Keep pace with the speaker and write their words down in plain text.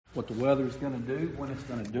what the weather is going to do, when it's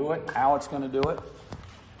going to do it, how it's going to do it,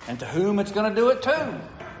 and to whom it's going to do it to.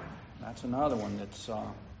 That's another one that's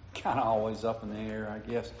kind of always up in the air, I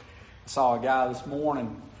guess. I saw a guy this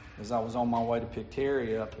morning as I was on my way to pick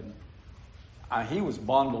Terry up, and he was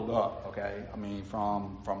bundled up, okay? I mean,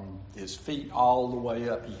 from his feet all the way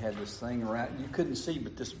up, he had this thing around. You couldn't see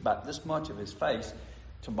but about this much of his face,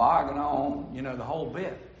 toboggan on, the whole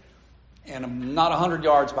bit. And not 100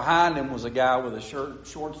 yards behind him was a guy with a short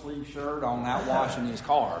sleeve shirt on, out washing his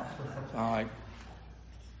car. So I'm like,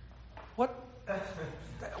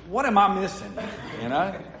 what am I missing?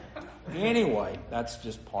 Anyway, that's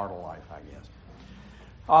just part of life, I guess.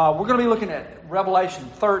 We're going to be looking at Revelation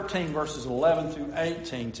 13, verses 11 through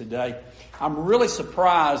 18 today. I'm really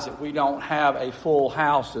surprised that we don't have a full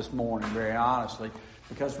house this morning, very honestly,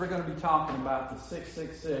 because we're going to be talking about the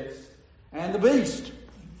 666 and the beast.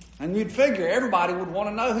 And you'd figure everybody would want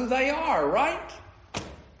to know who they are, right?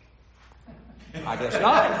 I guess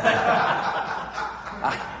not.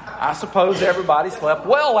 I suppose everybody slept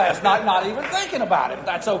well last night, not even thinking about it.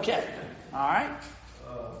 That's okay. All right?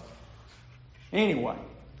 Anyway,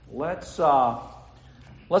 let's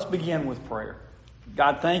begin with prayer.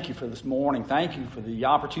 God, thank you for this morning. Thank you for the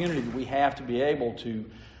opportunity that we have to be able to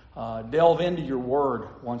delve into your word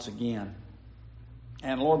once again.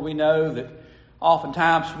 And Lord, we know that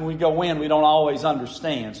oftentimes when we go in, we don't always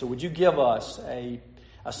understand. So would you give us a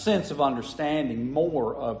sense of understanding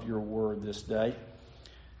more of your word this day?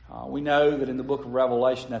 We know that in the book of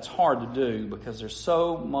Revelation that's hard to do because there's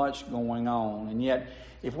so much going on. And yet,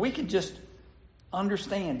 if we could just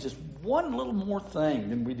understand just one little more thing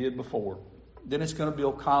than we did before, then it's going to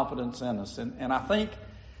build confidence in us. And I think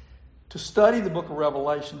to study the book of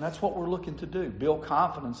Revelation, that's what we're looking to do. Build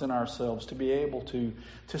confidence in ourselves to be able to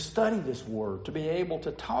study this word, to be able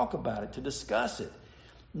to talk about it, to discuss it.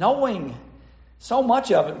 Knowing so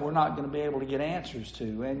much of it we're not going to be able to get answers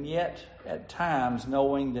to. And yet, at times,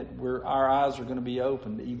 knowing that our eyes are going to be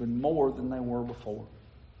opened even more than they were before.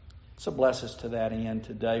 So bless us to that end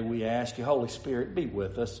today. We ask you, Holy Spirit, be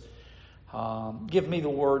with us. Give me the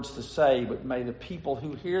words to say, but may the people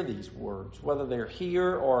who hear these words, whether they're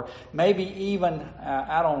here or maybe even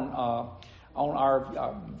out on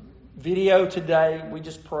our video today, we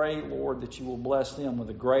just pray, Lord, that you will bless them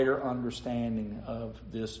with a greater understanding of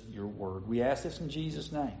this, your word. We ask this in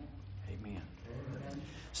Jesus' name. Amen.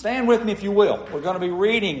 Stand with me if you will. We're going to be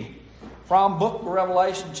reading from book of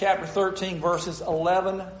Revelation chapter 13, verses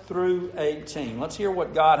 11 through 18. Let's hear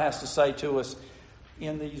what God has to say to us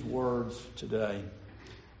in these words today.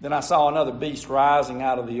 Then I saw another beast rising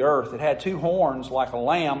out of the earth. It had two horns like a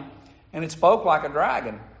lamb, and it spoke like a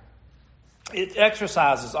dragon. It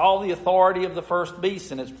exercises all the authority of the first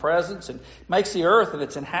beast in its presence and makes the earth and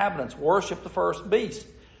its inhabitants worship the first beast,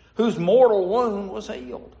 whose mortal wound was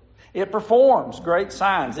healed. It performs great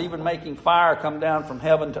signs, even making fire come down from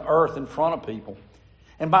heaven to earth in front of people.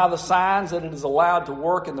 And by the signs that it is allowed to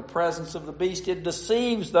work in the presence of the beast, it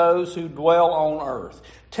deceives those who dwell on earth,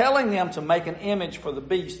 telling them to make an image for the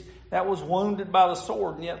beast that was wounded by the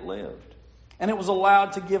sword and yet lived. And it was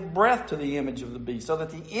allowed to give breath to the image of the beast, so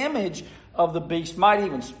that the image of the beast might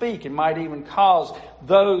even speak and might even cause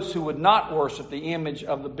those who would not worship the image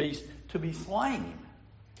of the beast to be slain.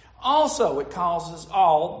 Also, it causes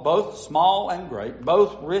all, both small and great,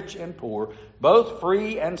 both rich and poor, both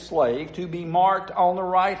free and slave, to be marked on the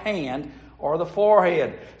right hand or the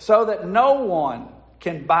forehead, so that no one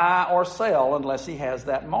can buy or sell unless he has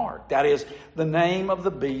that mark. That is, the name of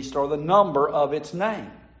the beast or the number of its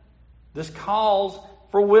name. This calls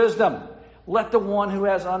for wisdom. Let the one who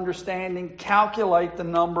has understanding calculate the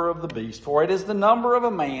number of the beast, for it is the number of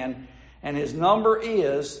a man, and his number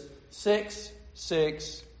is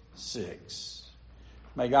 666.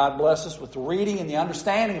 May God bless us with the reading and the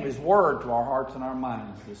understanding of his word to our hearts and our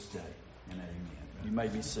minds this day. And amen. You may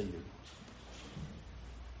be seated.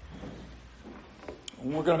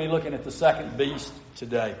 We're going to be looking at the second beast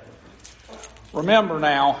today. Remember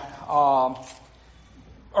now,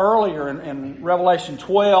 earlier in Revelation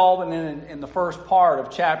 12 and then in the first part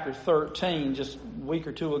of chapter 13, just a week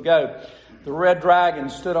or two ago, the red dragon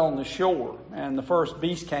stood on the shore and the first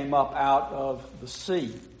beast came up out of the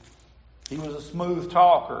sea. He was a smooth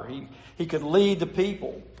talker. He could lead the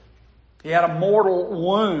people. He had a mortal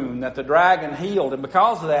wound that the dragon healed. And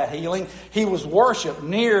because of that healing, he was worshipped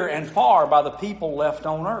near and far by the people left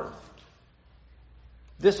on earth.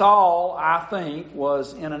 This all, I think,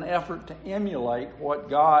 was in an effort to emulate what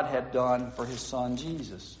God had done for his son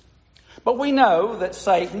Jesus. But we know that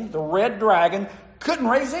Satan, the red dragon, couldn't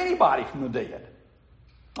raise anybody from the dead.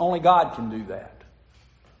 Only God can do that.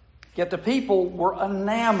 Yet the people were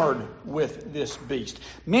enamored with this beast.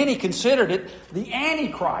 Many considered it the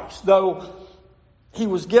Antichrist, though he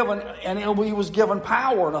was given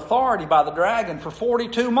power and authority by the dragon for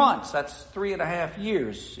 42 months. That's 3.5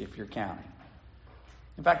 years if you're counting.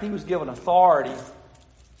 In fact, he was given authority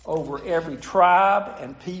over every tribe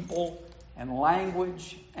and people and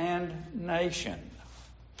language and nation.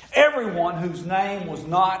 Everyone whose name was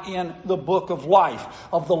not in the book of life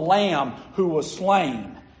of the Lamb who was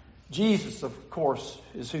slain. Jesus, of course,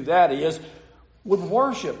 is who that is, would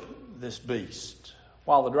worship this beast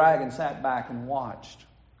while the dragon sat back and watched.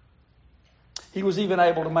 He was even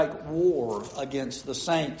able to make war against the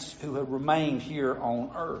saints who had remained here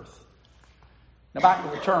on earth. Now back to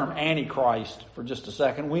the term Antichrist for just a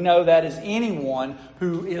second. We know that is anyone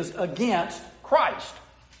who is against Christ.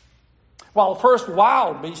 While the first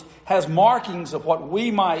wild beast has markings of what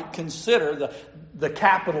we might consider the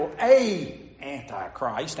capital A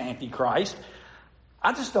Antichrist,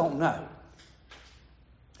 I just don't know.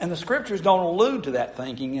 And the Scriptures don't allude to that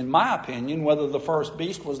thinking, in my opinion, whether the first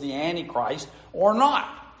beast was the Antichrist or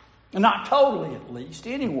not. Not totally, at least,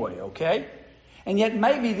 anyway, okay? And yet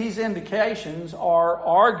maybe these indications are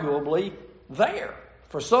arguably there,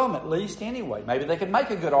 for some at least anyway. Maybe they could make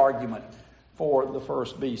a good argument for the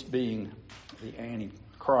first beast being the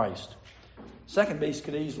Antichrist. Second beast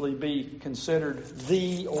could easily be considered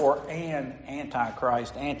the or an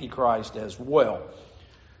Antichrist as well.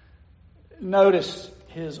 Notice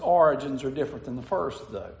his origins are different than the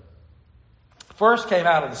first, though. First came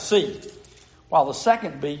out of the sea, while the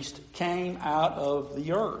second beast came out of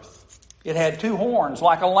the earth. It had 2 horns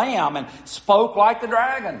like a lamb and spoke like the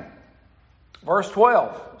dragon. Verse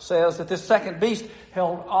 12 says that this second beast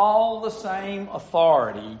held all the same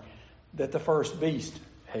authority that the first beast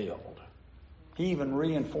held. He even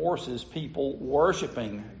reinforces people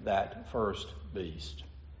worshiping that first beast.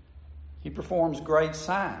 He performs great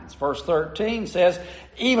signs. Verse 13 says,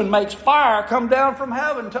 even makes fire come down from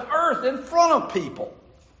heaven to earth in front of people.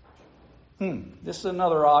 This is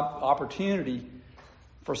another opportunity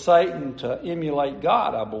for Satan to emulate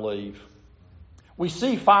God, I believe. We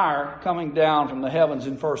see fire coming down from the heavens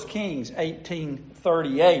in 1 Kings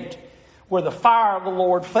 18:38, where the fire of the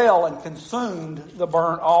Lord fell and consumed the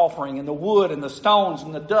burnt offering and the wood and the stones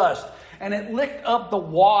and the dust, and it licked up the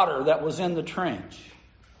water that was in the trench.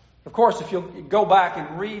 Of course, if you go back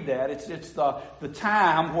and read that, it's the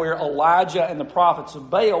time where Elijah and the prophets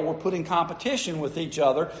of Baal were put in competition with each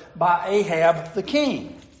other by Ahab the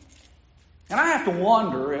king. And I have to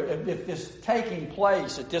wonder if this is taking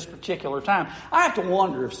place at this particular time. I have to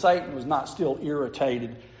wonder if Satan was not still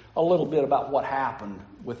irritated a little bit about what happened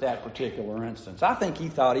with that particular instance. I think he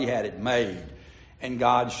thought he had it made, and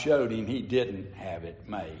God showed him he didn't have it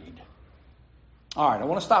made. All right, I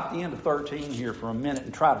want to stop at the end of 13 here for a minute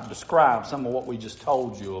and try to describe some of what we just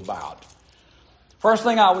told you about. First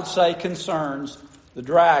thing I would say concerns the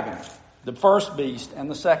dragon, the first beast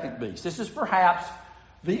and the second beast. This is perhaps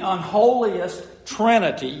the unholiest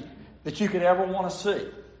trinity that you could ever want to see.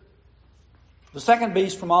 The second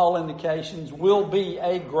beast, from all indications, will be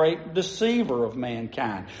a great deceiver of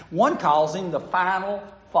mankind. One calls him the final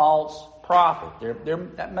false prophet.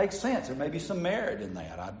 That makes sense. There may be some merit in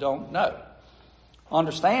that. I don't know.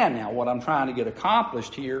 Understand now what I'm trying to get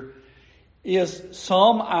accomplished here is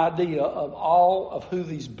some idea of who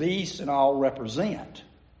these beasts and all represent.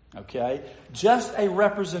 Okay? Just a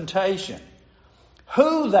representation.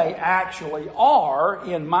 Who they actually are,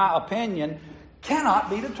 in my opinion, cannot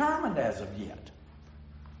be determined as of yet.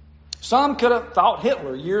 Some could have thought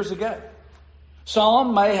Hitler years ago.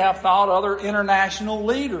 Some may have thought other international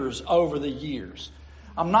leaders over the years.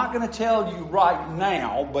 I'm not going to tell you right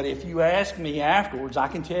now, but if you ask me afterwards, I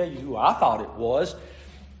can tell you who I thought it was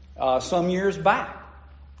some years back.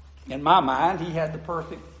 In my mind, he had the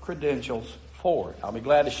perfect credentials for it. I'll be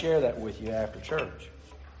glad to share that with you after church.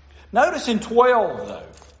 Notice in 12, though,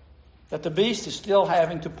 that the beast is still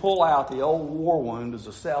having to pull out the old war wound as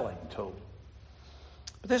a selling tool.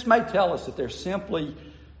 But this may tell us that they're simply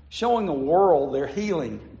showing the world their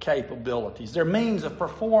healing capabilities, their means of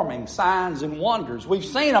performing signs and wonders. We've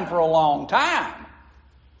seen them for a long time.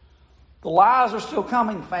 The lies are still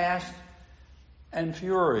coming fast and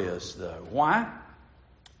furious, though. Why?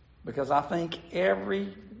 Because I think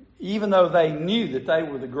even though they knew that they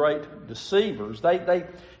were the great deceivers, they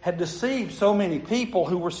had deceived so many people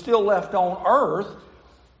who were still left on earth.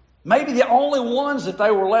 Maybe the only ones that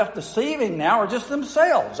they were left deceiving now are just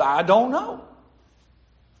themselves. I don't know.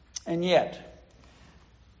 And yet,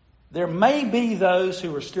 there may be those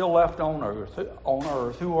who are still left on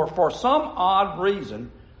earth who are, for some odd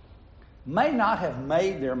reason, may not have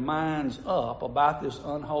made their minds up about this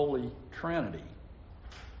unholy Trinity.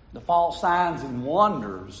 The false signs and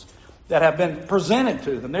wonders that have been presented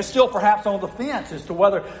to them. They're still perhaps on the fence as to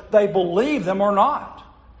whether they believe them or not.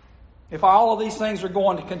 If all of these things are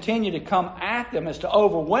going to continue to come at them as to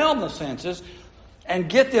overwhelm the senses and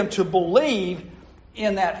get them to believe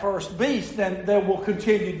in that first beast, then they will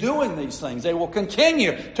continue doing these things. They will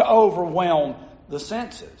continue to overwhelm the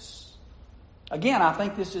senses. Again, I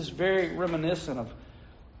think this is very reminiscent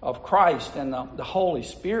of Christ and the Holy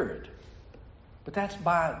Spirit. But that's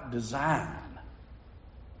by design.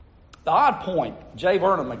 The odd point, J.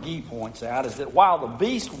 Vernon McGee points out, is that while the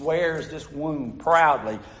beast wears this wound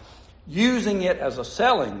proudly, using it as a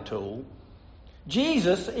selling tool,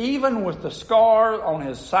 Jesus, even with the scar on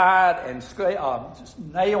his side and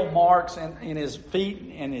nail marks in his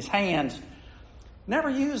feet and his hands, never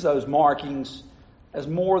used those markings as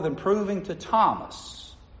more than proving to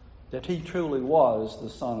Thomas that he truly was the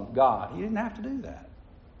Son of God. He didn't have to do that.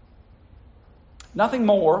 Nothing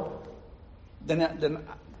more than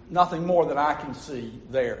I can see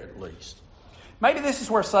there, at least. Maybe this is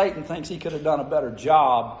where Satan thinks he could have done a better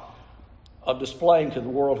job of displaying to the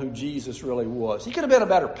world who Jesus really was. He could have been a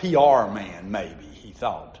better PR man, maybe, he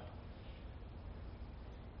thought.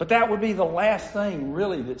 But that would be the last thing,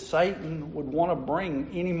 really, that Satan would want to bring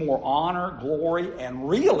any more honor, glory, and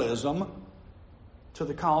realism to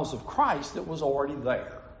the cause of Christ that was already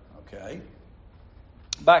there. Okay?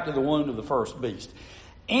 Back to the wound of the first beast.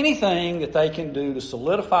 Anything that they can do to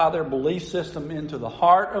solidify their belief system into the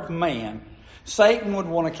heart of man, Satan would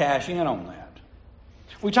want to cash in on that.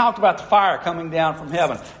 We talked about the fire coming down from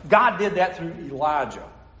heaven. God did that through Elijah.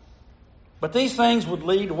 But these things would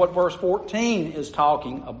lead to what verse 14 is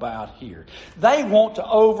talking about here. They want to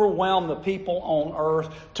overwhelm the people on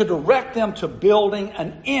earth to direct them to building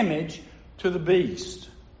an image to the beast.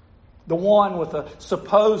 The one with a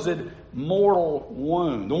supposed mortal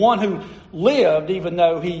wound. The one who lived even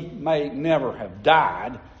though he may never have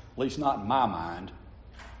died. At least not in my mind.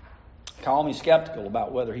 Call me skeptical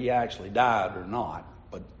about whether he actually died or not.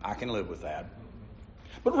 But I can live with that.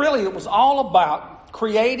 But really it was all about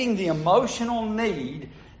creating the emotional need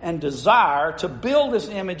and desire to build this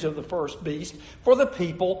image of the first beast for the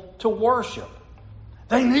people to worship.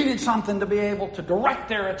 They needed something to be able to direct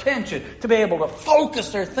their attention, to be able to focus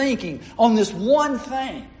their thinking on this one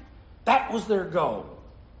thing. That was their goal.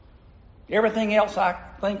 Everything else, I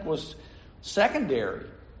think, was secondary.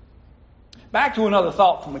 Back to another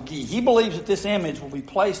thought from McGee. He believes that this image will be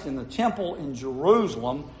placed in the temple in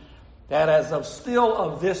Jerusalem that as of still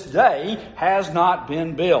of this day has not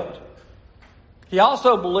been built. He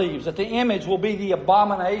also believes that the image will be the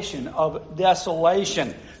abomination of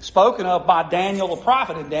desolation, spoken of by Daniel the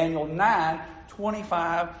prophet in Daniel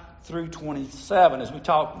 9:25 through 27, as we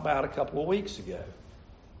talked about a couple of weeks ago.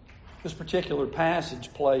 This particular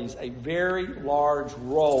passage plays a very large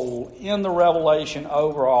role in the Revelation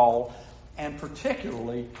overall, and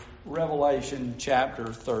particularly Revelation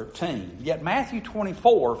chapter 13. Yet Matthew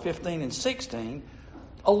 24:15 and 16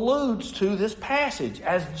 alludes to this passage,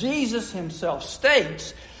 as Jesus himself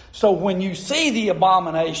states. So when you see the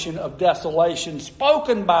abomination of desolation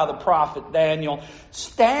spoken by the prophet Daniel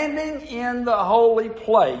standing in the holy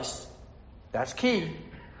place, that's key,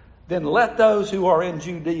 then let those who are in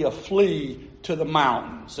Judea flee to the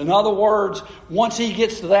mountains. In other words, once he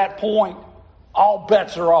gets to that point, all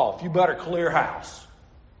bets are off. You better clear house.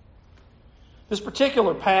 This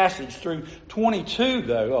particular passage through 22,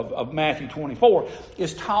 though, of Matthew 24,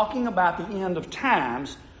 is talking about the end of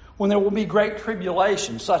times when there will be great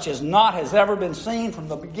tribulation, such as not has ever been seen from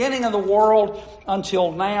the beginning of the world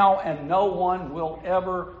until now, and no one will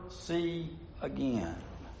ever see again.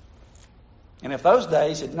 And if those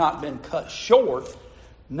days had not been cut short,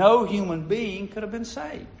 no human being could have been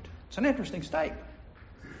saved. It's an interesting statement.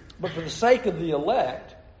 But for the sake of the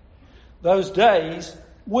elect, those days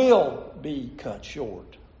will be cut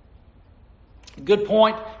short. Good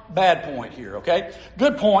point, bad point here, okay?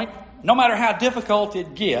 Good point, no matter how difficult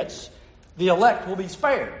it gets, the elect will be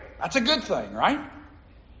spared. That's a good thing, right?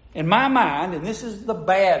 In my mind, and this is the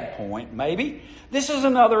bad point maybe, this is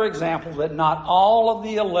another example that not all of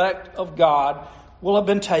the elect of God will have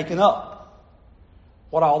been taken up.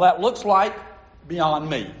 What all that looks like, beyond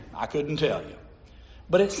me. I couldn't tell you.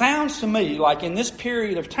 But it sounds to me like in this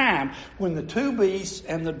period of time, when the two beasts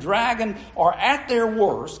and the dragon are at their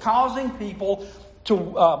worst, causing people to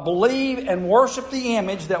believe and worship the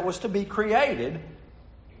image that was to be created,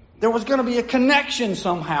 there was going to be a connection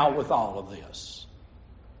somehow with all of this.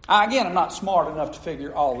 Again, I'm not smart enough to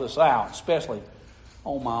figure all this out, especially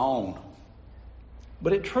on my own.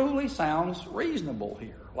 But it truly sounds reasonable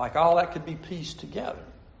here. like all that could be pieced together.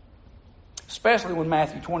 Especially when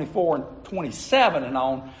Matthew 24 and 27 and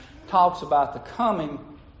on talks about the coming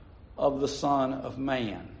of the Son of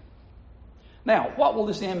Man. Now, what will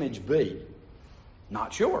this image be?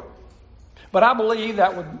 Not sure. But I believe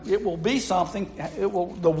it will be something, the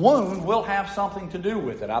wound will have something to do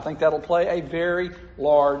with it. I think that'll play a very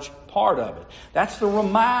large part of it. That's the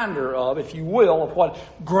reminder of, if you will, of what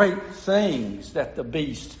great things that the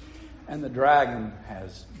beast and the dragon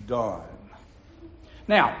has done.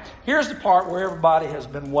 Now, here's the part where everybody has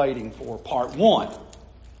been waiting for, part one,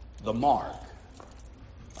 the mark.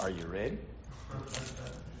 Are you ready?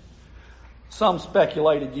 Some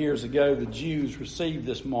speculated years ago the Jews received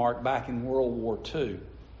this mark back in World War II.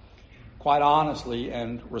 Quite honestly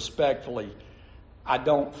and respectfully, I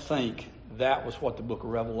don't think that was what the book of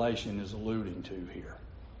Revelation is alluding to here.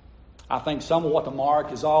 I think some of what the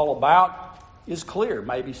mark is all about is clear,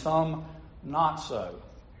 maybe some not so,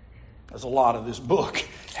 as a lot of this book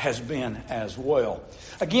has been as well.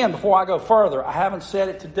 Again, before I go further, I haven't said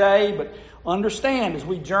it today, but understand as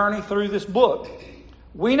we journey through this book,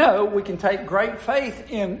 we know we can take great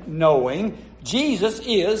faith in knowing Jesus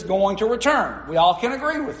is going to return. We all can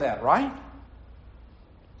agree with that, right?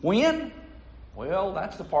 When? Well,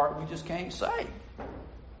 that's the part we just can't say.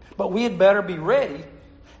 But we had better be ready,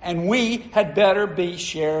 and we had better be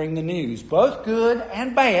sharing the news, both good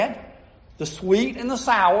and bad, the sweet and the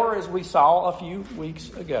sour, as we saw a few weeks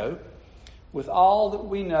ago, with all that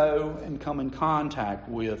we know and come in contact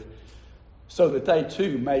with, so that they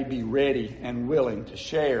too may be ready and willing to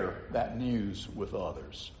share that news with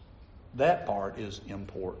others. That part is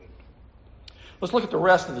important. Let's look at the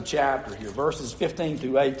rest of the chapter here, verses 15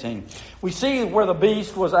 through 18. We see where the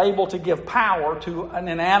beast was able to give power to an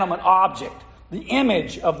inanimate object. The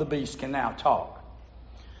image of the beast can now talk.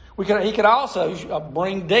 He could also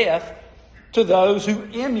bring death to those who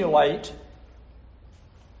emulate,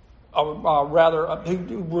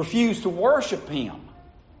 who refuse to worship him.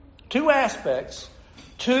 Two aspects,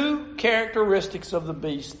 two characteristics of the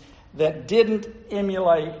beast that didn't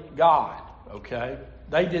emulate God, okay?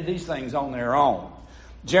 They did these things on their own.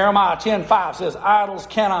 Jeremiah 10:5 says, idols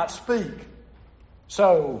cannot speak.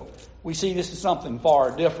 So we see this is something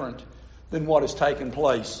far different than what has taken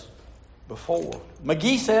place before.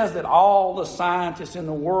 McGee says that all the scientists in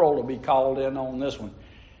the world will be called in on this one.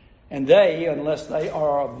 And they, unless they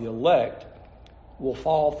are of the elect, will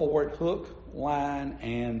fall for it hook, line,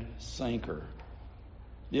 and sinker.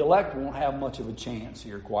 The elect won't have much of a chance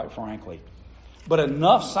here, quite frankly. But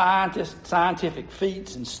enough scientific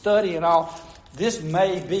feats and study and all, this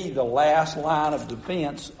may be the last line of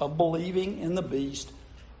defense of believing in the beast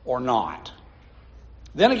or not.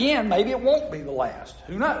 Then again, maybe it won't be the last.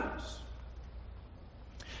 Who knows?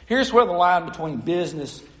 Here's where the line between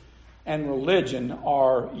business and religion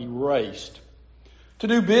are erased. To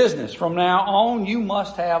do business from now on, you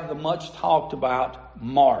must have the much talked about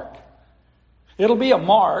mark. It'll be a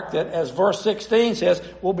mark that, as verse 16 says,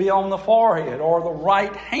 will be on the forehead or the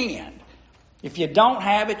right hand. If you don't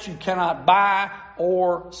have it, you cannot buy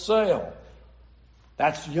or sell.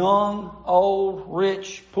 That's young, old,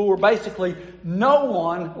 rich, poor. Basically, no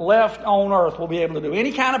one left on earth will be able to do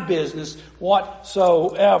any kind of business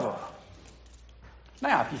whatsoever.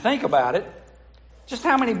 Now, if you think about it, just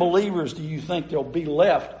how many believers do you think there'll be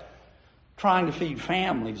left trying to feed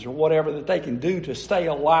families or whatever that they can do to stay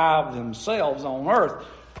alive themselves on earth?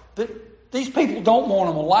 These people don't want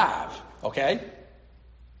them alive, okay?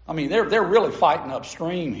 I mean, they're really fighting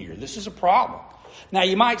upstream here. This is a problem. Now,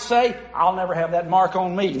 you might say, I'll never have that mark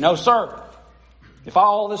on me. No, sir. If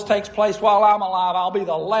all this takes place while I'm alive, I'll be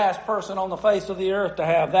the last person on the face of the earth to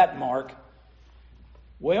have that mark.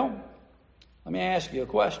 Well, let me ask you a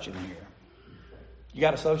question here. You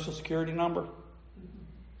got a Social Security number?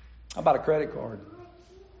 How about a credit card?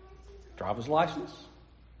 Driver's license?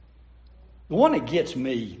 The one that gets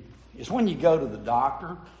me is when you go to the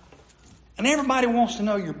doctor and everybody wants to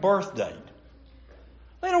know your birth date.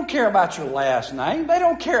 They don't care about your last name. They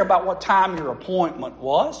don't care about what time your appointment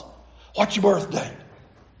was. What's your birth date?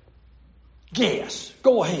 Guess.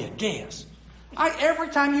 Go ahead, guess. Every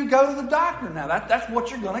time you go to the doctor now, that's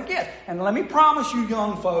what you're going to get. And let me promise you,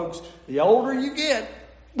 young folks, the older you get,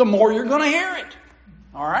 the more you're going to hear it.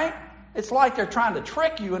 All right? It's like they're trying to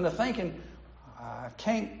trick you into thinking, I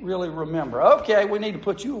can't really remember. Okay, we need to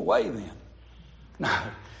put you away then.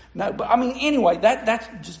 No, but I mean, anyway,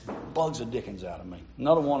 that just bugs the dickens out of me.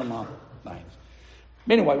 Another one of my things.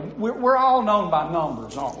 Anyway, we're all known by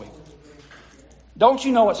numbers, aren't we? Don't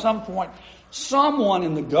you know at some point, someone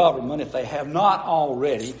in the government, if they have not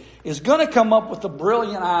already, is going to come up with the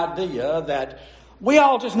brilliant idea that we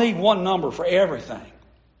all just need one number for everything.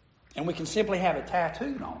 And we can simply have it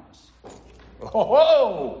tattooed on us.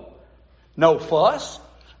 Oh, no fuss,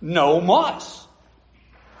 no muss.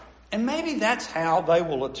 And maybe that's how they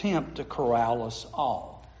will attempt to corral us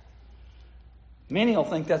all. Many will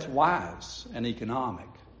think that's wise and economic.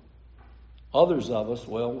 Others of us,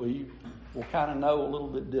 well, we will kind of know a little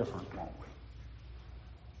bit different, won't we?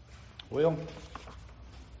 Well,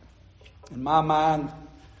 in my mind,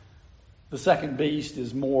 the second beast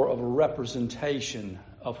is more of a representation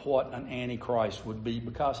of what an antichrist would be,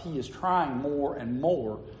 because he is trying more and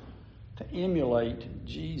more to emulate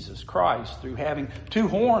Jesus Christ through having two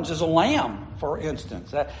horns as a lamb, for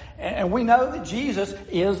instance. And we know that Jesus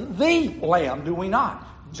is the lamb, do we not?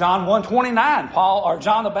 John 1:29,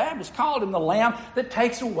 John the Baptist called him the lamb that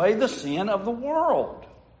takes away the sin of the world.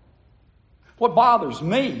 What bothers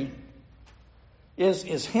me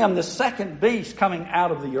is him, the second beast, coming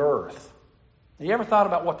out of the earth. Have you ever thought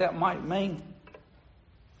about what that might mean?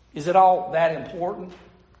 Is it all that important?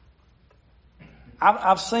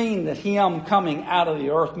 I've seen that him coming out of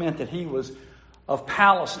the earth meant that he was of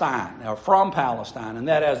Palestine, or from Palestine, and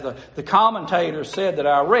that, as the commentators said that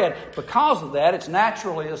I read, because of that, it's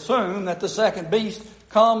naturally assumed that the second beast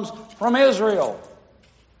comes from Israel.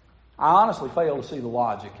 I honestly fail to see the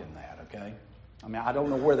logic in that, okay? I mean, I don't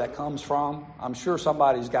know where that comes from. I'm sure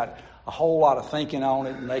somebody's got a whole lot of thinking on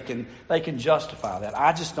it, and they can justify that.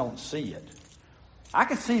 I just don't see it. I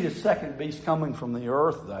can see the second beast coming from the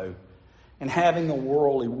earth, though, and having a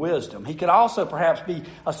worldly wisdom. He could also perhaps be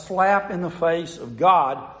a slap in the face of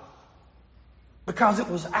God, because it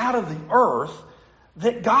was out of the earth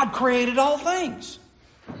that God created all things.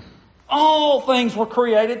 All things were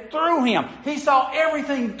created through him. He saw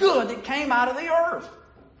everything good that came out of the earth.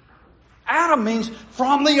 Adam means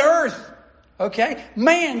from the earth. Okay?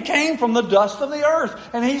 Man came from the dust of the earth,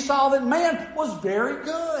 and he saw that man was very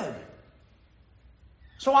good.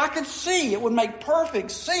 So I could see it would make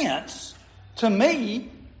perfect sense to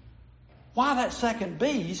me why that second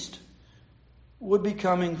beast would be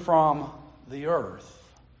coming from the earth.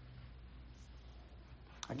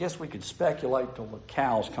 I guess we could speculate till the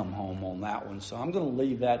cows come home on that one, so I'm going to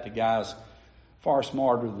leave that to guys far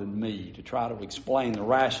smarter than me to try to explain the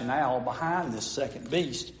rationale behind this second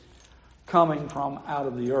beast coming from out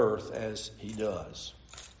of the earth as he does.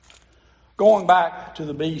 Going back to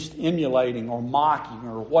the beast emulating or mocking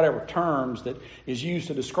or whatever terms that is used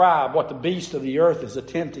to describe what the beast of the earth is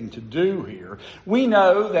attempting to do here, we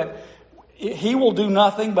know that he will do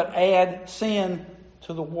nothing but add sin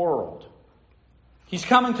to the world. He's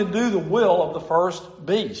coming to do the will of the first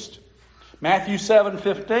beast. Matthew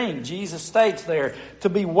 7:15, Jesus states there, to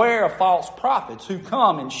beware of false prophets who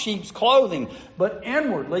come in sheep's clothing, but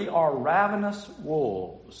inwardly are ravenous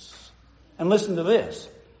wolves. And listen to this.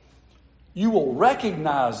 You will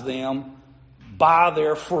recognize them by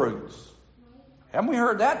their fruits. Haven't we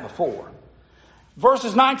heard that before?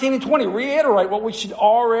 Verses 19 and 20 reiterate what we should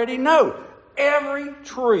already know. Every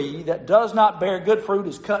tree that does not bear good fruit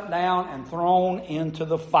is cut down and thrown into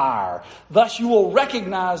the fire. Thus you will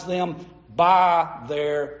recognize them by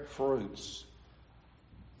their fruits.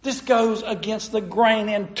 This goes against the grain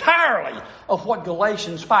entirely of what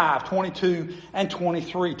Galatians 5:22 and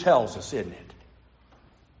 23 tells us, isn't it?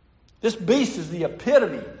 This beast is the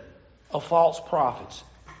epitome of false prophets.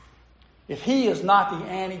 If he is not the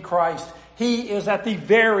Antichrist, he is at the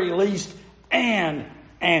very least an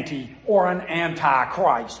anti or an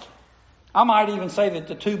antichrist. I might even say that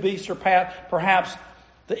the two beasts are perhaps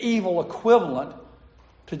the evil equivalent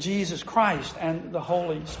to Jesus Christ and the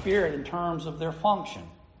Holy Spirit in terms of their function.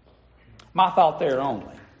 My thought there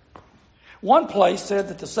only. One place said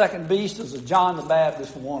that the second beast is a John the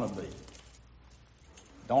Baptist wannabe.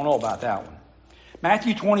 Don't know about that one.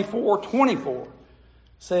 Matthew 24:24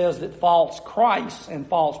 says that false Christs and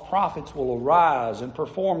false prophets will arise and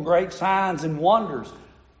perform great signs and wonders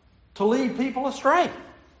to lead people astray.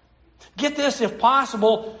 Get this, if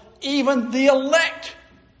possible, even the elect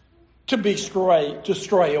to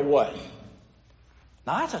stray away.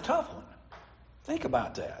 Now that's a tough one. Think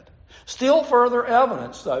about that. Still further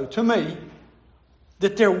evidence, though, to me,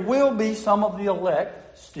 that there will be some of the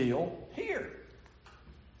elect still here.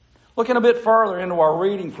 Looking a bit further into our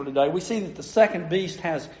reading for today, we see that the second beast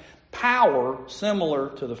has power similar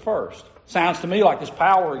to the first. Sounds to me like this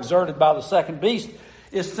power exerted by the second beast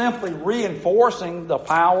is simply reinforcing the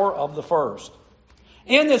power of the first.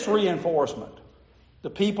 In this reinforcement, the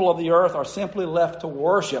people of the earth are simply left to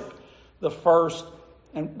worship the first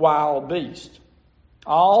and wild beast.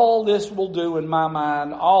 All this will do, in my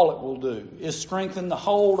mind, all it will do is strengthen the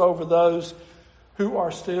hold over those who are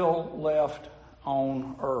still left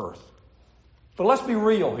on earth. But let's be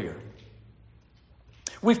real here.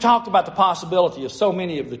 We've talked about the possibility of so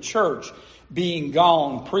many of the church being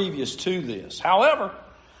gone previous to this. However,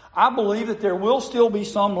 I believe that there will still be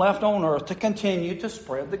some left on earth to continue to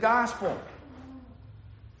spread the gospel.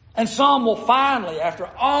 And some will finally, after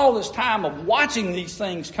all this time of watching these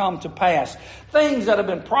things come to pass, things that have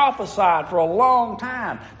been prophesied for a long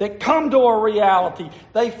time, that come to a reality,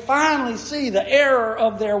 they finally see the error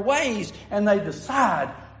of their ways and they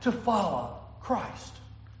decide to follow Christ.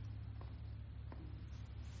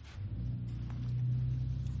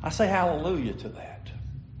 I say hallelujah to that.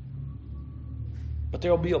 But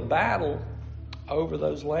there will be a battle over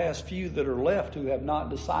those last few that are left who have not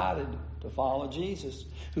decided to follow Jesus,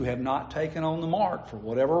 who have not taken on the mark for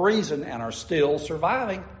whatever reason and are still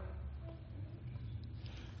surviving.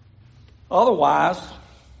 Otherwise,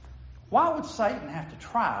 why would Satan have to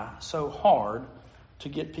try so hard to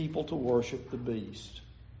get people to worship the beast?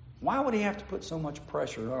 Why would he have to put so much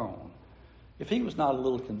pressure on if he was not a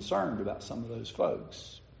little concerned about some of those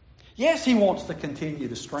folks? Yes, he wants to continue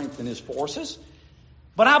to strengthen his forces,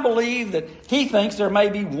 but I believe that he thinks there may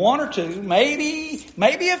be one or two,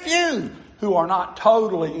 maybe a few, who are not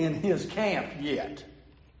totally in his camp yet.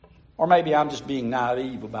 Or maybe I'm just being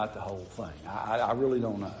naive about the whole thing. I really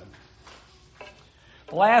don't know.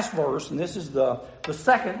 The last verse, and this is the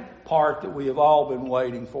second part that we have all been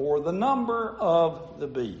waiting for, the number of the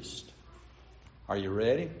beast. Are you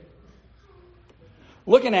ready?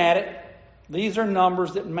 Looking at it, these are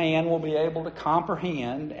numbers that man will be able to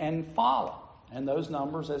comprehend and follow. And those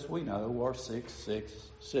numbers, as we know, are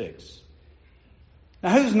 666.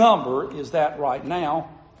 Now, whose number is that right now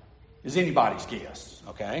is anybody's guess,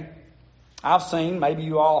 okay? I've seen, maybe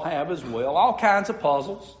you all have as well, all kinds of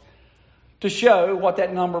puzzles to show what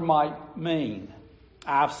that number might mean.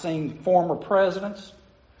 I've seen former presidents,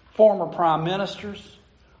 former prime ministers,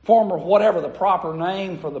 former whatever the proper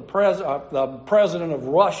name for the president of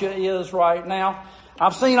Russia is right now.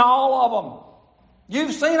 I've seen all of them.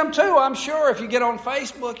 You've seen them too, I'm sure. If you get on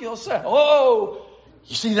Facebook, you'll say, oh,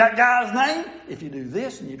 you see that guy's name? If you do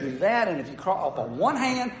this and you do that, and if you crawl up on one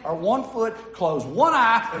hand or one foot, close one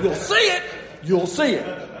eye, you'll see it. You'll see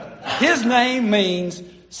it. His name means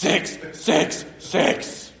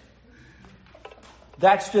 666.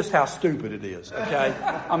 That's just how stupid it is, okay?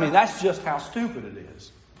 I mean, that's just how stupid it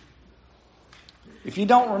is. If you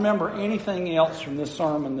don't remember anything else from this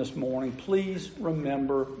sermon this morning, please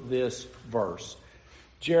remember this verse.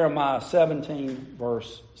 Jeremiah 17,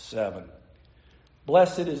 verse 7.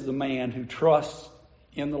 Blessed is the man who trusts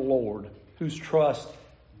in the Lord, whose trust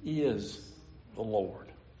is the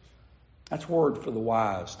Lord. That's word for the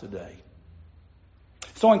wise today.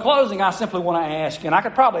 So in closing, I simply want to ask you, and I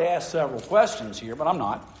could probably ask several questions here, but I'm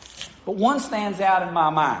not. But one stands out in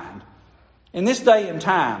my mind. In this day and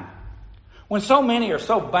time, when so many are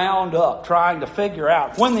so bound up trying to figure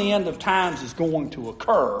out when the end of times is going to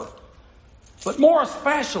occur, but more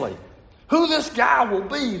especially, who this guy will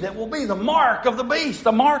be that will be the mark of the beast,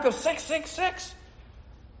 the mark of 666.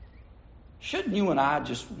 Shouldn't you and I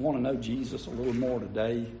just want to know Jesus a little more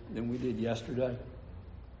today than we did yesterday?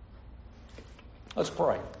 Let's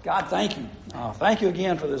pray. God, thank you. Thank you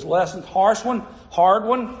again for this lesson. Harsh one, hard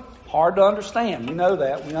to understand. We know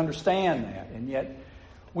that. We understand that. And yet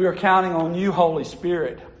we are counting on you, Holy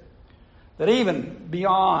Spirit, that even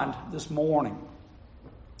beyond this morning,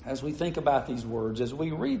 as we think about these words, as we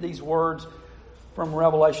read these words from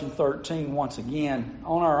Revelation 13 once again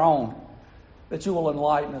on our own, that you will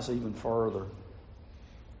enlighten us even further.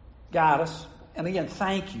 Guide us. And again,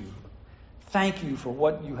 thank you. Thank you for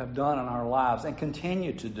what you have done in our lives and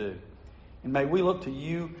continue to do. And may we look to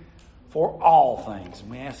you for all things. And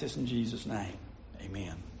we ask this in Jesus' name.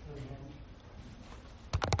 Amen.